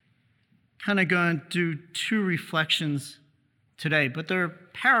kind of going to do two reflections today, but they're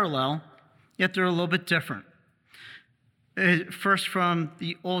parallel, yet they're a little bit different. First, from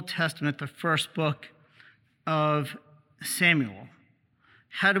the Old Testament, the first book of Samuel.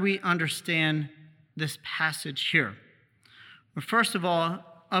 How do we understand this passage here? Well, first of all,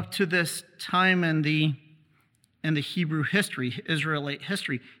 up to this time in the Hebrew history, Israelite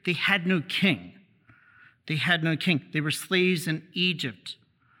history, they had no king. They had no king. They were slaves in Egypt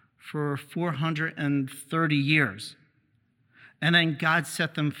for 430 years. And then God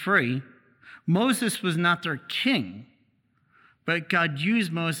set them free. Moses was not their king, but God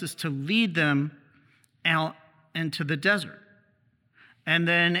used Moses to lead them out into the desert. And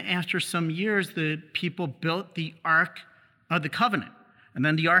then after some years, the people built the Ark of the Covenant. And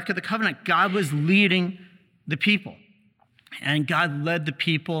then the Ark of the Covenant, God was leading the people. And God led the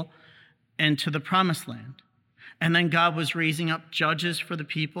people into the Promised Land. And then God was raising up judges for the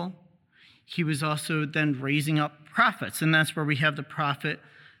people. He was also then raising up prophets. And that's where we have the prophet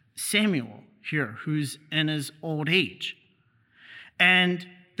Samuel here, who's in his old age. And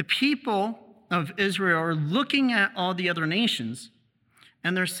the people of Israel are looking at all the other nations,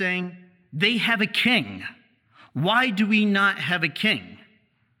 and they're saying, they have a king. Why do we not have a king?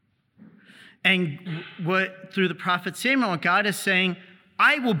 And through the prophet Samuel, God is saying,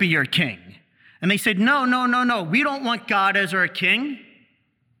 I will be your king. And they said, no. We don't want God as our king.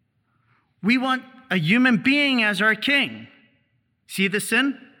 We want a human being as our king. See the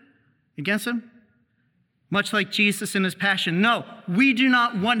sin against him? Much like Jesus in his passion. No, we do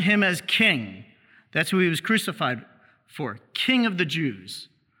not want him as king. That's who he was crucified for, King of the Jews.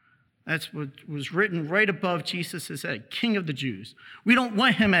 That's what was written right above Jesus' head, King of the Jews. We don't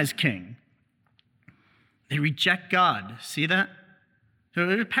want him as king. They reject God. See that? So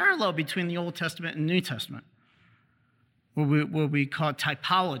there's a parallel between the Old Testament and New Testament, what we call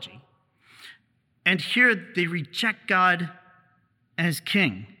typology. And here they reject God as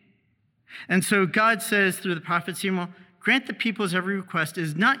king. And so God says through the prophet Samuel, grant the people's every request.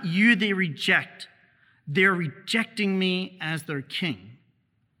 Is not you they reject. They're rejecting me as their king.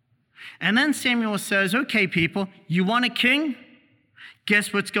 And then Samuel says, okay, people, you want a king?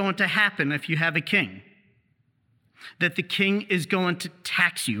 Guess what's going to happen if you have a king? That the king is going to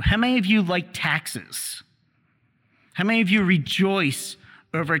tax you. How many of you like taxes? How many of you rejoice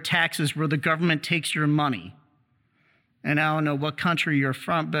over taxes where the government takes your money? And I don't know what country you're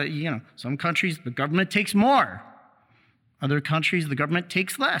from, but some countries, the government takes more. Other countries, the government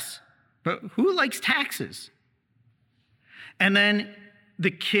takes less. But who likes taxes? And then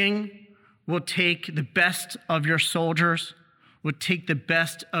the king will take the best of your soldiers, will take the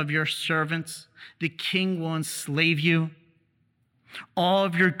best of your servants. The king will enslave you. All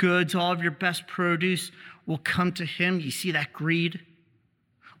of your goods, all of your best produce will come to him. You see that greed?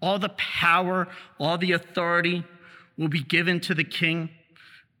 All the power, all the authority will be given to the king.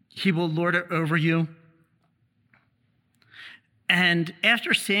 He will lord it over you. And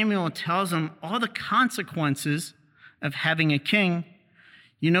after Samuel tells him all the consequences of having a king,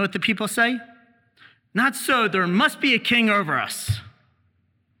 you know what the people say? Not so, there must be a king over us.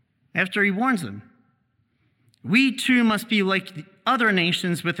 After he warns them, we too must be like the other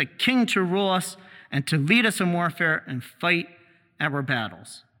nations with a king to rule us and to lead us in warfare and fight our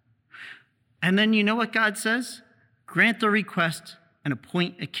battles. And then you know what God says? Grant their request and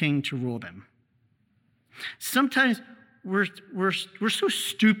appoint a king to rule them. Sometimes we're so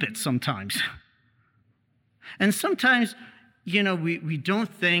stupid sometimes. And sometimes, we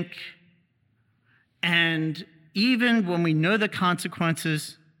don't think, and even when we know the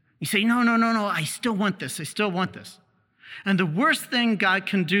consequences, you say, no, I still want this. And the worst thing God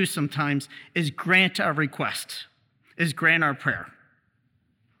can do sometimes is grant our request, is grant our prayer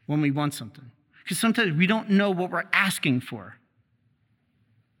when we want something. Because sometimes we don't know what we're asking for.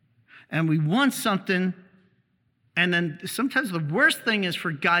 And we want something, and then sometimes the worst thing is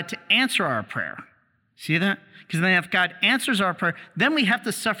for God to answer our prayer. See that? Because then if God answers our prayer, then we have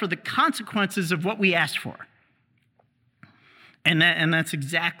to suffer the consequences of what we asked for. And that's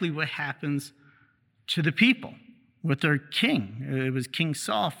exactly what happens to the people with their king. It was King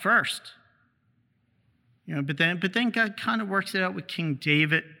Saul first. But then God kind of works it out with King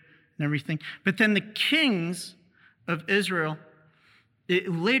David and everything. But then the kings of Israel,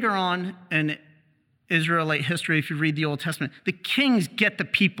 later on in Israelite history, if you read the Old Testament, the kings get the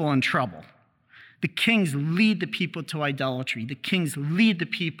people in trouble. The kings lead the people to idolatry. The kings lead the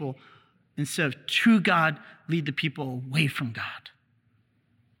people, instead of to God, lead the people away from God.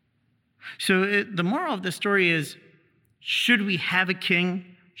 So the moral of the story is, should we have a king?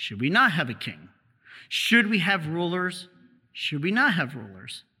 Should we not have a king? Should we have rulers? Should we not have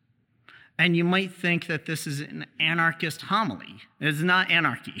rulers? And you might think that this is an anarchist homily. It's not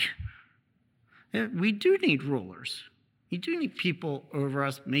anarchy. We do need rulers. We do need people over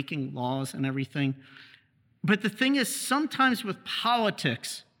us making laws and everything. But the thing is, sometimes with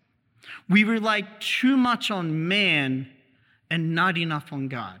politics, we rely too much on man and not enough on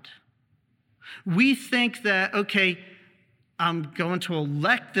God. We think that, okay, I'm going to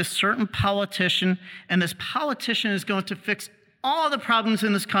elect this certain politician, and this politician is going to fix all the problems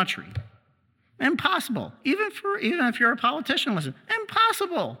in this country. Impossible. Even if you're a politician, listen,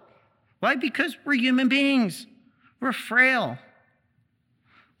 impossible. Why? Because we're human beings. We're frail.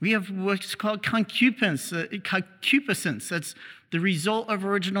 We have what's called concupiscence. That's the result of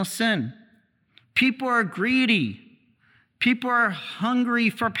original sin. People are greedy. People are hungry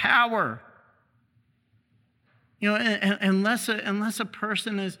for power. Unless a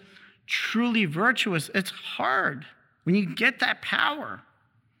person is truly virtuous, it's hard. When you get that power,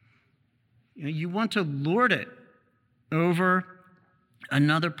 you want to lord it over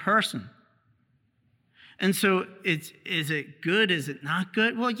another person. And so is it good? Is it not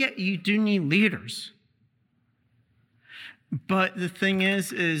good? Well, yeah, you do need leaders. But the thing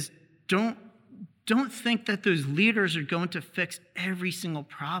is don't think that those leaders are going to fix every single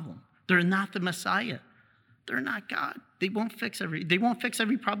problem. They're not the Messiah. They're not God. They won't fix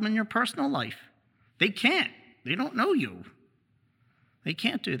every problem in your personal life. They can't. They don't know you. They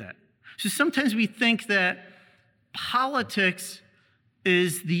can't do that. So sometimes we think that politics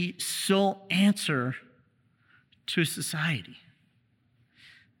is the sole answer to society.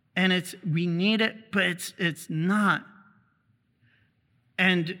 And we need it, but it's not.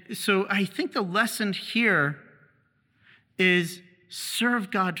 And so I think the lesson here is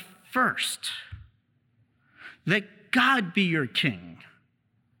serve God first. Let God be your king.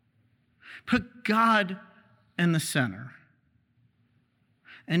 Put God in the center.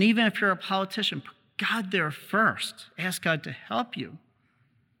 And even if you're a politician, put God there first. Ask God to help you.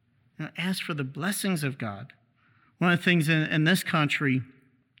 Ask for the blessings of God. One of the things in this country,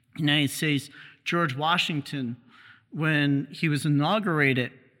 United States, George Washington, when he was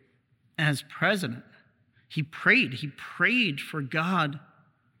inaugurated as president, he prayed for God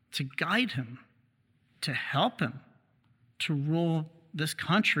to guide him, to help him, to rule this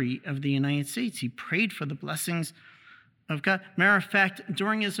country of the United States. He prayed for the blessings of God. Matter of fact,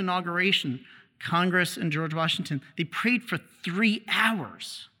 during his inauguration, Congress and George Washington, they prayed for 3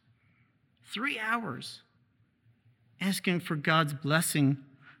 hours. 3 hours. Asking for God's blessing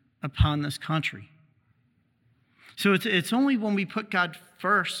upon this country. So it's only when we put God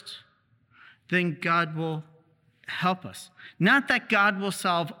first, then God will help us. Not that God will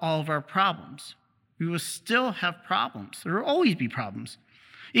solve all of our problems. We will still have problems. There will always be problems.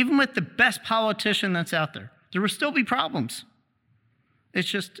 Even with the best politician that's out there, there will still be problems. It's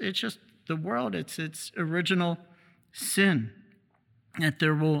just the world. It's its original sin that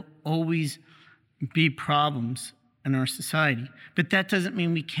there will always be problems in our society. But that doesn't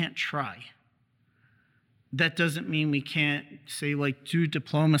mean we can't try. That doesn't mean we can't do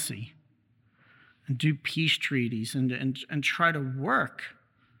diplomacy and do peace treaties and try to work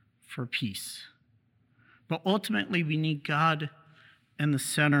for peace. But ultimately, we need God in the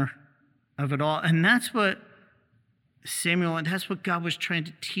center of it all. And that's what that's what God was trying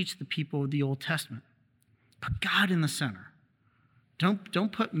to teach the people of the Old Testament. Put God in the center.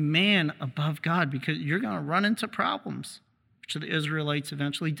 Don't put man above God, because you're going to run into problems, which the Israelites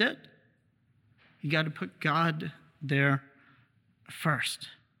eventually did. You got to put God there first.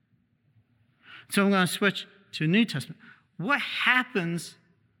 So I'm going to switch to New Testament. What happens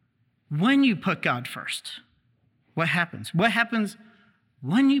when you put God first? What happens? What happens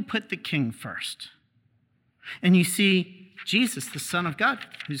when you put the king first? And you see Jesus, the Son of God,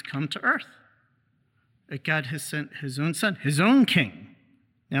 who's come to earth. That God has sent his own son, his own king,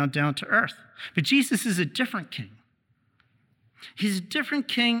 now down to earth. But Jesus is a different king. He's a different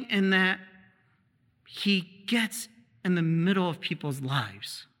king in that he gets in the middle of people's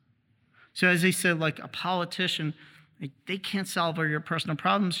lives. So as they said, like a politician, they can't solve all your personal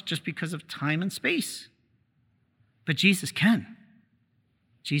problems just because of time and space. But Jesus can.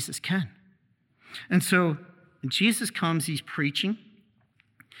 Jesus can. And so Jesus comes, he's preaching,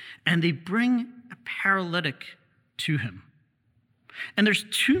 and they bring a paralytic to him. And there's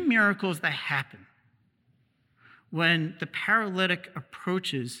 2 miracles that happen when the paralytic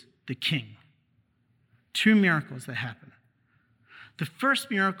approaches the king. 2 miracles that happen. The first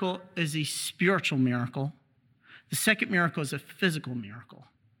miracle is a spiritual miracle. The second miracle is a physical miracle.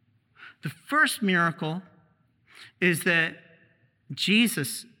 The first miracle is that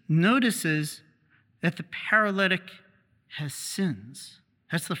Jesus notices that the paralytic has sins.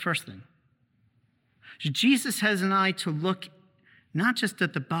 That's the first thing. So Jesus has an eye to look not just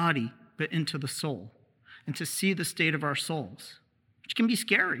at the body, but into the soul, and to see the state of our souls, which can be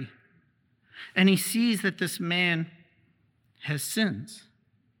scary. And he sees that this man has sins.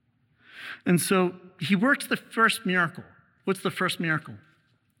 And so he works the first miracle. What's the first miracle?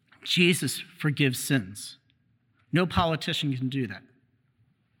 Jesus forgives sins. No politician can do that.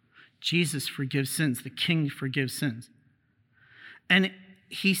 Jesus forgives sins. The king forgives sins. And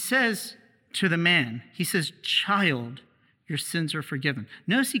he says to the man, he says, "Child, your sins are forgiven."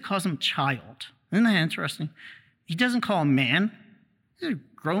 Notice he calls him child. Isn't that interesting? He doesn't call him man. He's a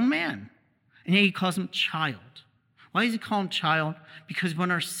grown man. And yet he calls him child. Why does he call him child? Because when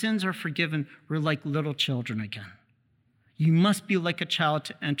our sins are forgiven, we're like little children again. You must be like a child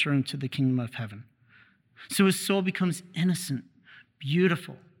to enter into the kingdom of heaven. So his soul becomes innocent,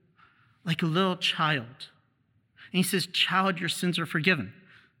 beautiful, like a little child. And he says, "Child, your sins are forgiven."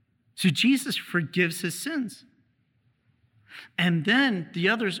 So Jesus forgives his sins. And then the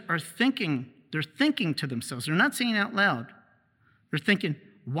others are thinking, they're thinking to themselves. They're not saying it out loud. They're thinking,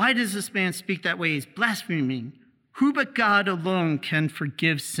 "Why does this man speak that way? He's blaspheming. Who but God alone can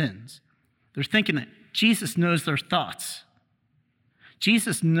forgive sins?" They're thinking that Jesus knows their thoughts.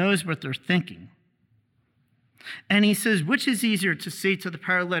 Jesus knows what they're thinking. And he says, which is easier to say to the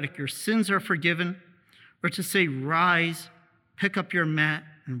paralytic, "Your sins are forgiven," or to say, "Rise, pick up your mat,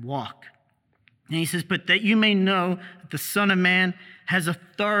 and walk"? And he says, "But that you may know that the Son of Man has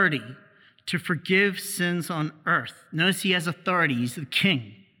authority to forgive sins on earth." Notice he has authority. He's the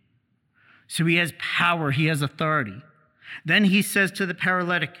king. So he has power. He has authority. Then he says to the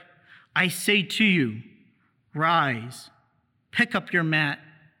paralytic, "I say to you, rise, pick up your mat,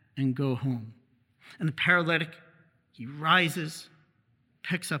 and go home." And the paralytic, he rises,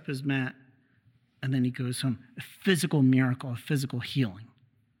 picks up his mat, and then he goes home. A physical miracle, a physical healing.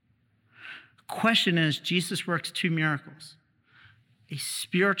 The question is, Jesus works two miracles: a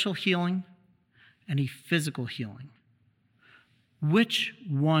spiritual healing and a physical healing. Which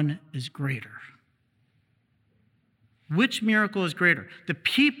one is greater? Which miracle is greater? The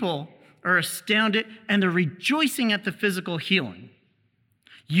people are astounded and they're rejoicing at the physical healing.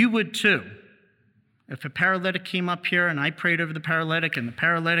 You would too. If a paralytic came up here and I prayed over the paralytic and the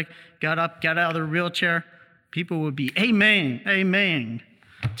paralytic got up, got out of their wheelchair, people would be amen, amen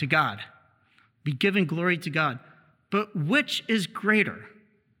to God, be giving glory to God. But which is greater?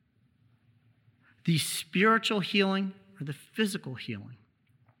 The spiritual healing or the physical healing?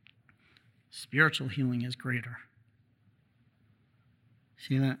 Spiritual healing is greater.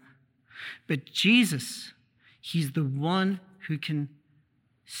 See that? But Jesus, he's the one who can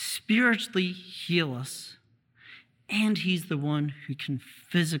spiritually heal us, and he's the one who can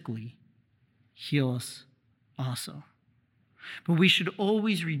physically heal us also. But we should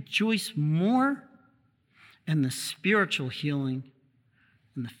always rejoice more in the spiritual healing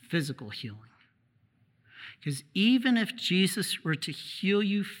than the physical healing. Because even if Jesus were to heal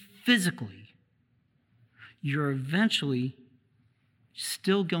you physically, you're eventually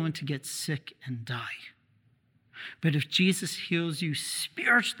still going to get sick and die. But if Jesus heals you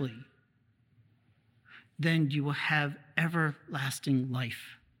spiritually, then you will have everlasting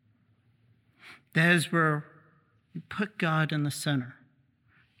life. That is where we put God in the center.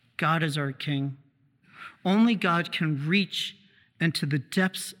 God is our King. Only God can reach into the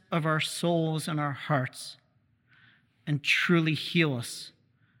depths of our souls and our hearts and truly heal us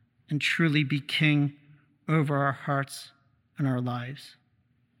and truly be King over our hearts and our lives.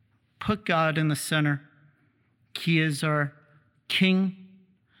 Put God in the center. He is our King.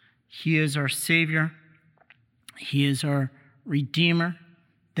 He is our Savior. He is our Redeemer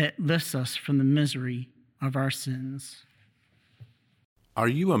that lifts us from the misery of our sins. Are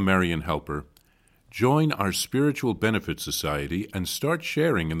you a Marian helper? Join our Spiritual Benefit Society and start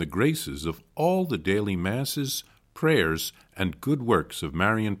sharing in the graces of all the daily masses, prayers, and good works of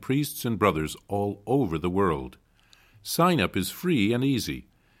Marian priests and brothers all over the world. Sign up is free and easy.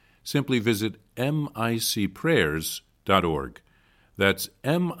 Simply visit micprayers.org. That's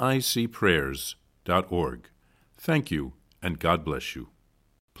micprayers.org. Thank you, and God bless you.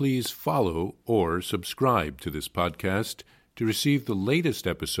 Please follow or subscribe to this podcast to receive the latest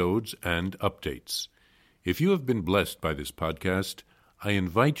episodes and updates. If you have been blessed by this podcast, I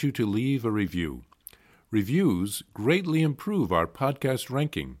invite you to leave a review. Reviews greatly improve our podcast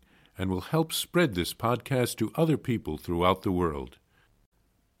ranking and will help spread this podcast to other people throughout the world.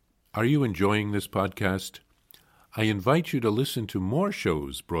 Are you enjoying this podcast? I invite you to listen to more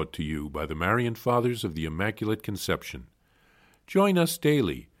shows brought to you by the Marian Fathers of the Immaculate Conception. Join us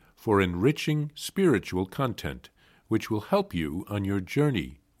daily for enriching spiritual content, which will help you on your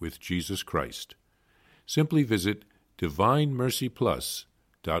journey with Jesus Christ. simply visit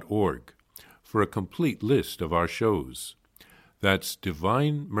DivineMercyPlus.org for a complete list of our shows. That's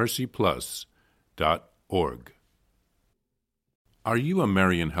DivineMercyPlus.org. Are you a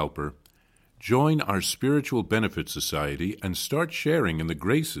Marian helper? Join our Spiritual Benefit Society and start sharing in the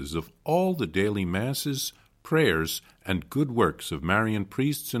graces of all the daily masses, prayers, and good works of Marian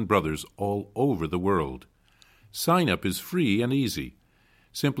priests and brothers all over the world. Sign up is free and easy.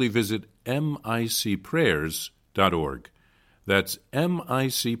 Simply visit micprayers.org. That's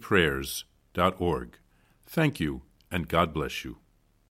micprayers.org. Thank you, and God bless you.